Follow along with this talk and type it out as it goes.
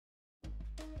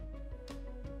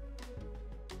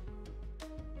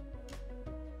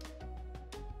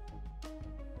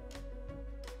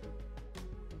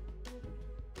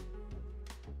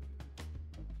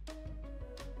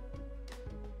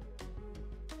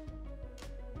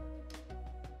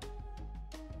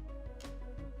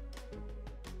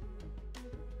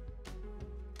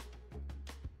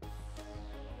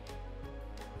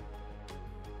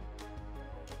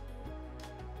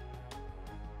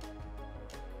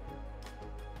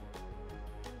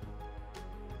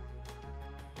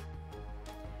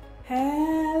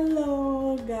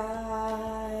Hello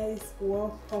guys,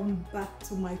 welcome back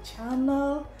to my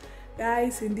channel.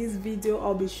 Guys, in this video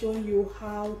I'll be showing you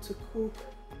how to cook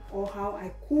or how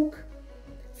I cook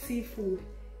seafood.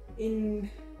 In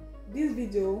this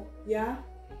video, I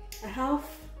have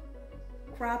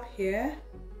crab here,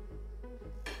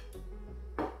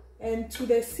 and to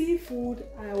the seafood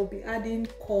I will be adding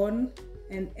corn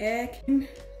and egg,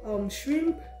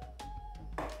 shrimp,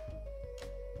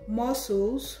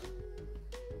 mussels,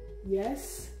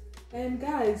 yes, and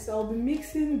guys, I'll be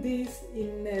mixing this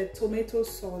in tomato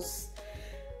sauce.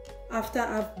 After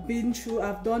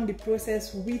I've done the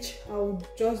process, which I'll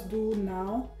just do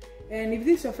now. And if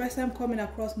this is your first time coming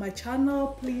across my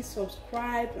channel, please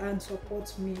subscribe and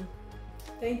support me.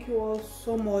 Thank you all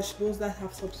so much, those that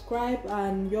have subscribed,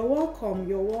 and you're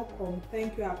welcome.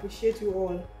 Thank you. I appreciate you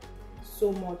all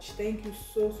so much. Thank you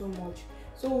so much.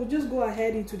 So we'll just go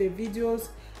ahead into the videos.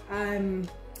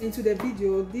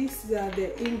 These are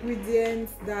the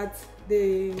ingredients, that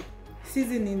the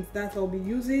seasonings that I'll be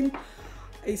using.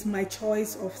 Is my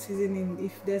choice of seasoning.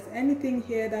 If there's anything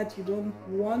here that you don't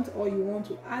want or you want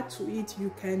to add to it,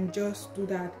 you can just do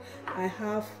that. I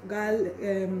have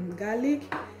garlic,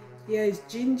 here is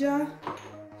ginger,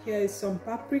 here is some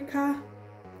paprika,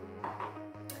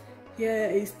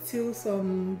 here is still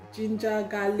some ginger,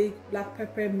 garlic, black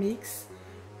pepper mix,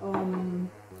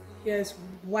 here's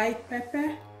white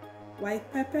pepper,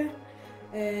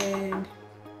 and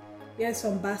here's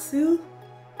some basil,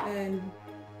 and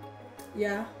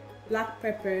black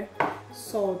pepper,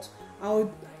 salt.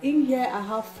 In here I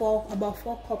have about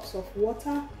 4 cups of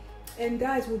water. And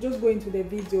guys, we'll just go into the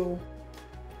video.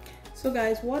 So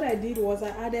guys, what I did was I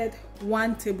added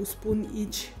 1 tablespoon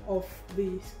each of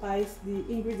the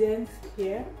ingredients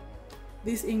here.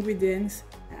 These ingredients,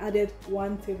 I added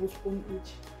 1 tablespoon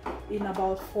each in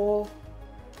about 4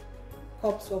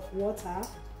 cups of water.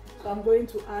 So I'm going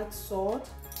to add salt.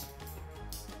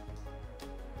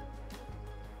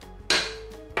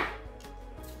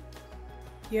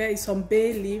 Here is some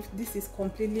bay leaf. This is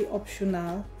completely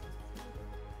optional.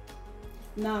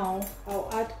 Now I'll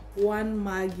add 1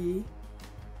 maggi,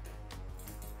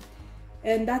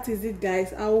 and that is it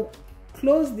guys. I'll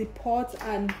close the pot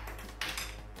and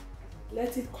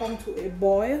let it come to a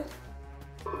boil.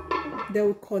 Then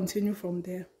we'll continue from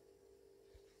there.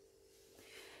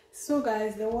 So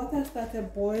guys, the water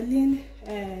started boiling,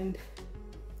 and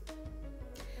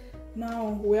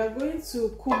now we are going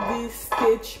to cook this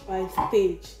stage by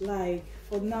stage. Like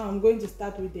for now, I'm going to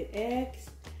start with the eggs,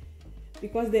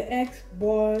 because the eggs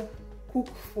cook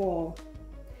for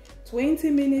 20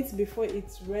 minutes before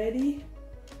it's ready.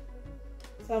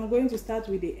 So I'm going to start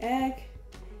with the egg,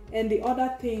 and the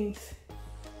other things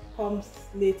comes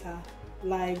later,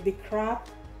 like the crab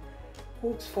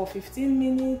cooks for 15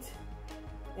 minutes,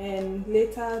 and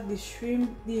later the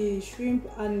shrimp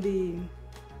and the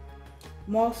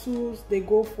mussels, they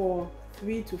go for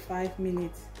 3 to 5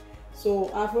 minutes.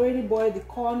 So I've already boiled the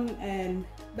corn, and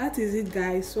that is it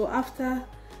guys. So after,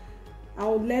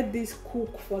 I'll let this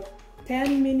cook for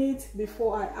 10 minutes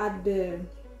before I add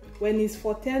when it's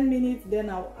for 10 minutes, then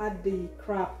I'll add the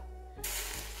crab.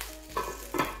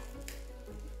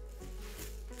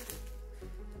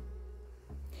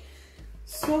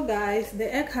 So guys,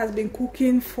 the egg has been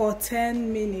cooking for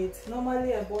 10 minutes.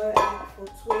 Normally I boil egg for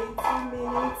 20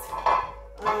 minutes.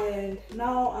 And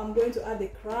now I'm going to add the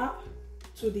crab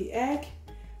to the egg,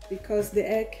 because the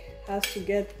egg has to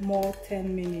get more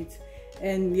 10 minutes.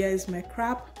 And here's my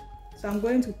crab. So I'm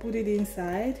going to put it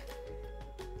inside.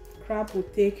 Crab will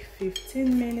take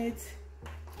 15 minutes.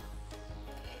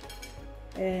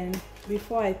 And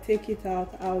before I take it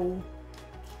out,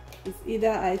 it's either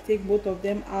I take both of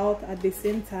them out at the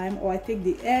same time, or I take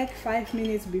the egg 5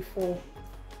 minutes before.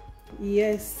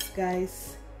 Yes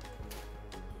guys,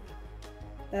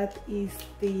 that is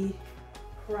the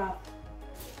crab.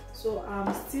 So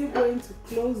I'm still going to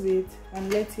close it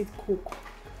and let it cook.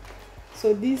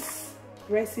 So this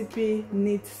recipe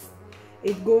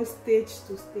goes stage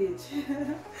to stage.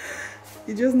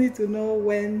 You just need to know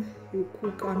when you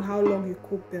cook and how long you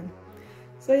cook them.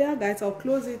 So yeah guys, I'll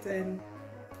close it and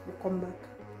we'll come back.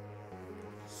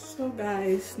 So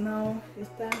guys, now it's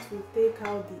time to take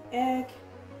out the egg.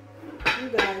 You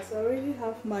guys, I already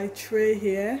have my tray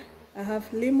here. I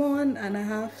have lemon, and I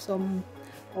have some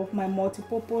of my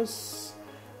multi-purpose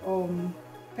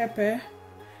pepper.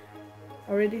 I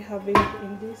already have it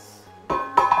in this.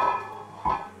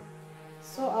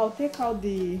 So I'll take out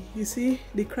you see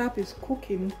the crab is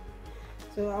cooking.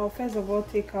 So I'll first of all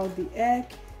take out the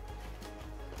egg,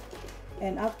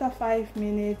 and after 5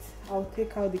 minutes I'll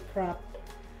take out the crab.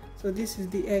 So this is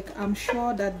the egg. I'm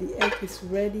sure that the egg is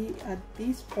ready at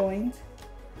this point,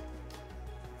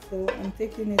 so I'm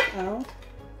taking it out.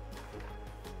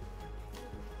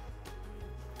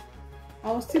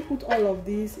 I'll still put all of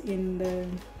these in the,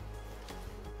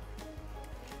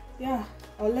 yeah,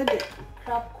 I'll let the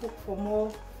crab cook for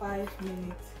more 5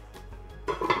 minutes.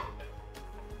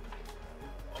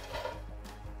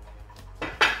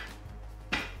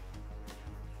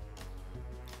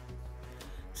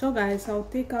 So guys, I'll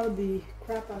take out the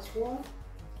crab as well.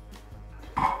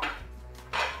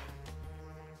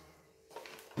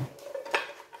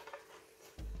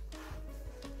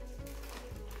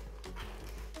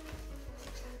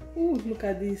 Ooh, look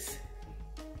at this.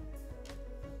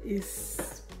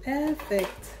 It's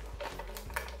perfect.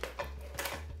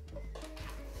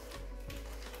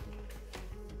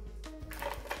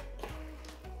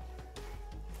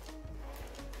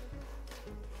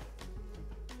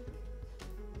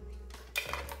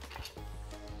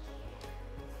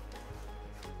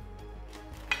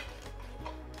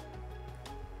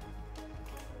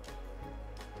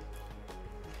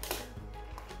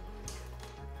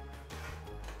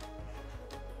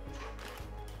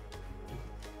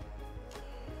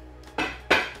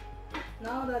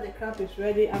 Now that the crab is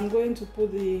ready, I'm going to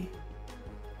put the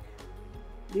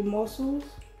mussels,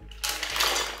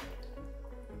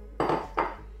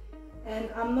 and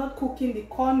I'm not cooking the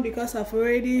corn because I've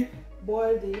already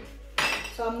boiled it,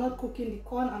 so I'm not cooking the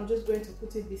corn. I'm just going to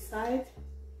put it beside,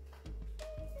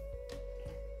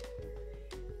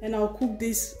 and I'll cook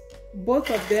this,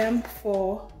 both of them,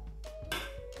 for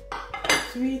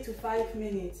 3 to 5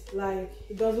 minutes. Like,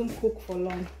 it doesn't cook for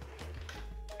long.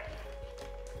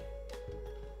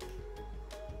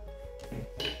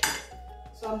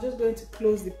 So I'm just going to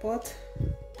close the pot.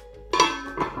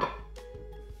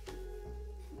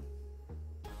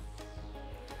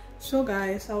 So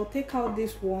guys, I'll take out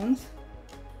these ones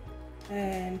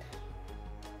and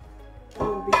I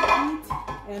will be heat,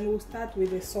 and we'll start with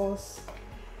the sauce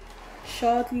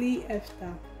shortly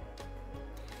after.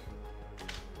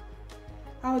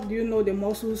 How do you know the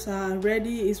mussels are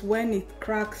ready? Is when it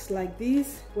cracks like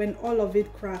this. When all of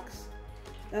it cracks,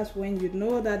 that's when you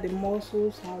know that the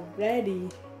mussels are ready.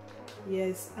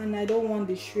 Yes, and I don't want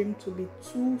the shrimp to be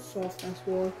too soft as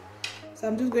well, so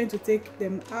I'm just going to take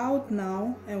them out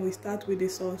now and we start with the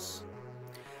sauce.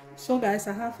 So guys,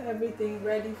 I have everything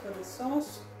ready for the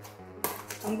sauce.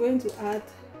 I'm going to add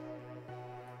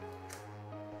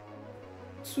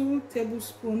 2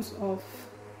 tablespoons of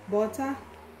butter,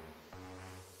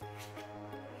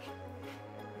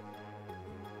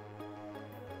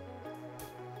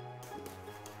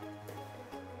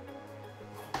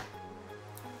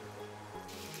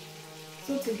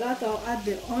 so to that I'll add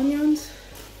the onions,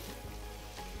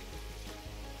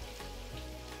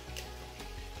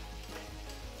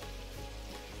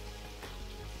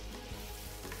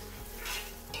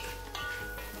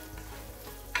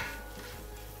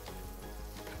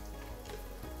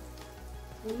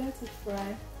 we'll let it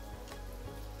fry.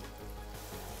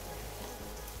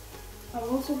 I'm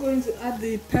also going to add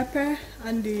the pepper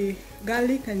and the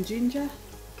garlic and ginger.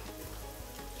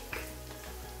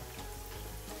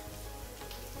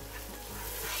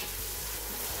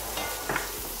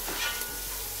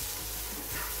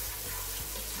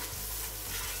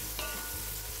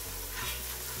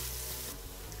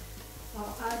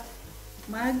 I'll add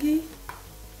maggi,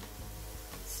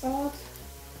 salt,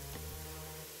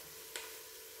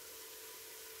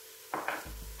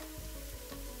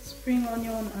 spring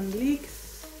onion and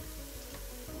leeks.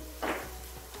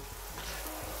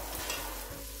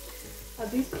 At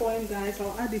this point guys,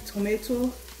 I'll add the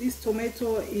tomato. This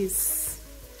tomato is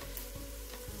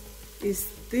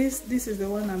this is the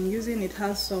one I'm using. It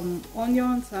has some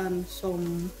onions and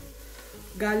some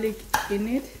garlic in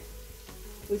it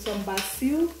with some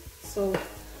basil, so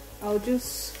I'll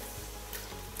just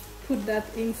put that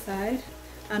inside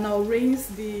and I'll rinse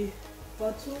the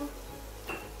bottle.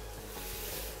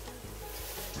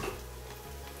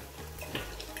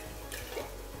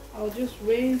 I'll just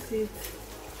rinse it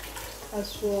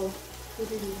as well,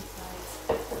 put it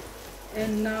inside,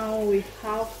 and now we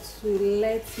have to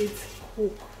let it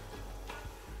cook.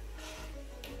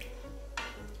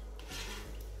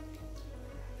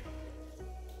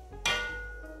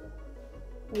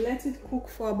 We'll let it cook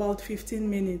for about 15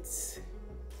 minutes.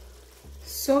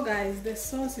 So guys, the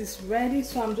sauce is ready,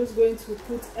 so I'm just going to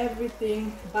put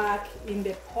everything back in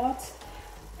the pot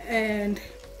and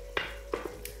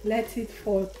let it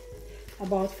for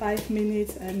about 5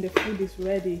 minutes, and the food is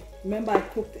ready. Remember, I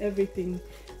cooked everything.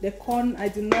 The corn, I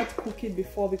did not cook it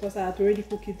before because I had already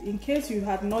cooked it. In case you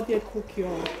had not yet cooked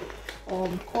your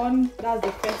corn, that's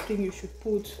the first thing you should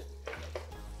put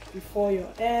before your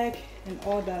egg and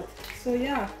all that. So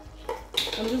yeah,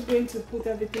 I'm just going to put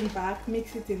everything back,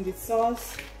 mix it in the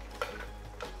sauce,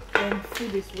 and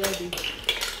food is ready.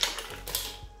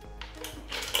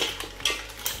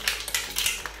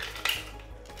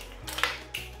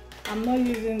 I'm not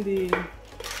using the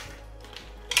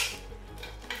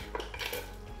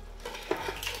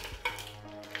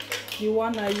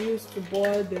one I used to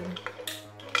boil them,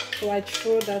 so I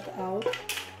throw that out,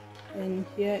 and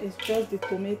here is just the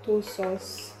tomato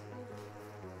sauce.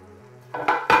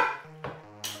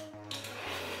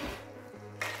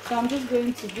 So I'm just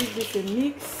going to give this a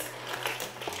mix.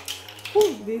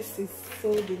 Ooh, this is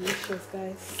so delicious,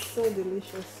 guys, so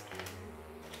delicious.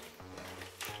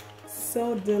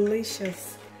 So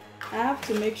delicious. I have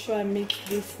to make sure I mix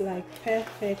this like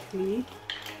perfectly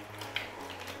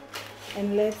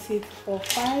and let it for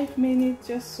 5 minutes,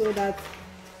 just so that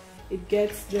it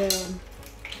gets the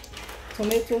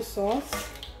tomato sauce.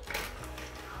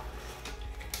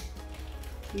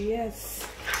 Yes,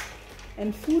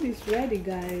 and food is ready,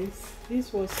 guys.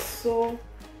 This was so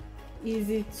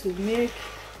easy to make.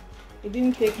 It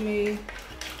didn't take me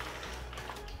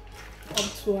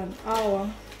up to an hour,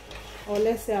 or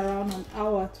let's say around an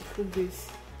hour, to cook this,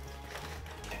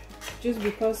 just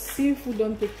because seafood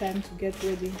don't take time to get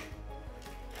ready.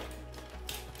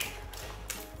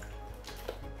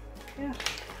 Yeah,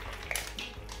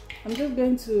 I'm just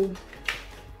going to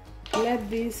let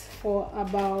this for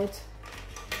about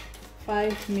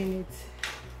 5 minutes.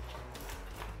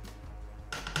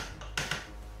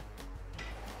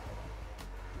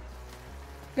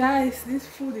 Guys, this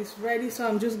food is ready, so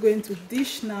I'm just going to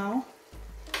dish now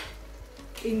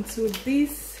into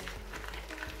this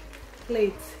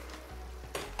plate,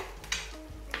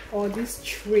 or this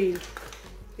tray.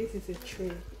 This is a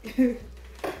tray.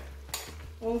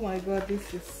 Oh my god,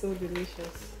 this is so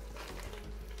delicious.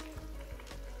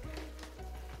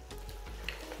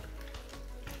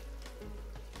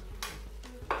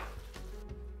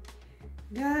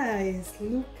 Guys,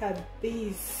 look at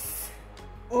this.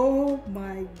 Oh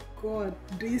my god,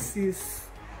 this is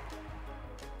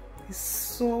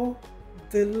so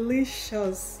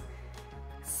delicious,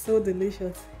 so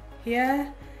delicious.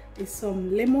 Here is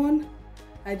some lemon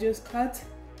I just cut.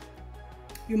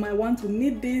 You might want to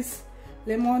knead this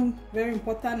lemon, very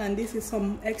important. And this is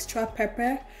some extra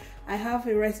pepper. I have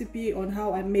a recipe on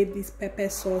how I made this pepper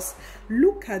sauce.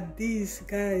 Look at this,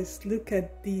 guys, look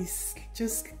at this.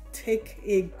 Just take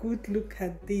a good look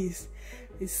at this.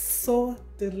 It's so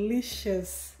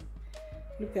delicious.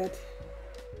 Look at.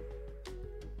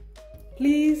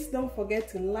 Please don't forget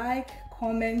to like,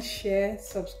 comment, share,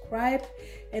 subscribe,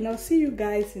 and I'll see you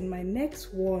guys in my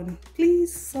next one.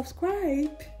 Please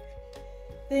subscribe.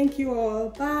 Thank you all.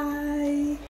 Bye.